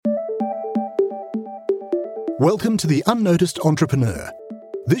Welcome to The Unnoticed Entrepreneur.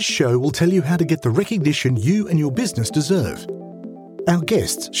 This show will tell you how to get the recognition you and your business deserve. Our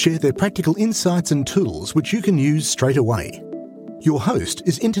guests share their practical insights and tools which you can use straight away. Your host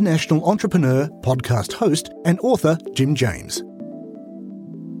is international entrepreneur, podcast host, and author Jim James.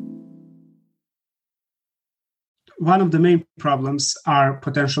 One of the main problems our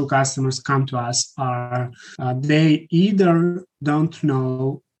potential customers come to us are they either don't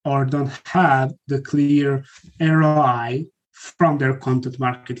know or don't have the clear ROI from their content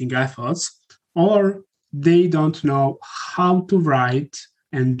marketing efforts, or they don't know how to write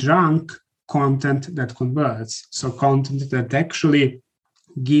and rank content that converts. So content that actually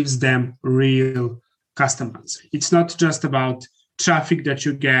gives them real customers. It's not just about traffic that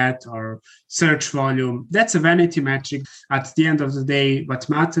you get or search volume. That's a vanity metric. At the end of the day, what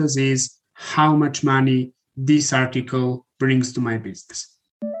matters is how much money this article brings to my business.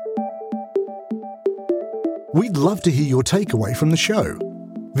 We'd love to hear your takeaway from the show.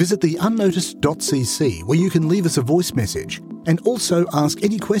 Visit theunnoticed.cc where you can leave us a voice message and also ask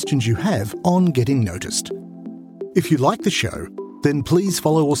any questions you have on getting noticed. If you like the show, then please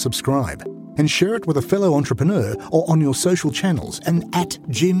follow or subscribe and share it with a fellow entrepreneur or on your social channels and at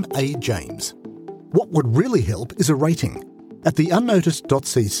Jim A. James. What would really help is a rating. At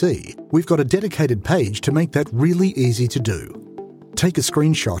theunnoticed.cc, we've got a dedicated page to make that really easy to do. Take a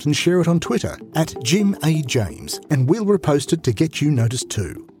screenshot and share it on Twitter at Jim A. James, and we'll repost it to get you noticed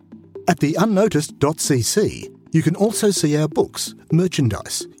too. At theunnoticed.cc, you can also see our books,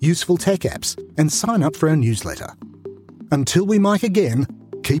 merchandise, useful tech apps, and sign up for our newsletter. Until we mic again,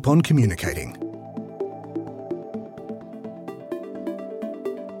 keep on communicating.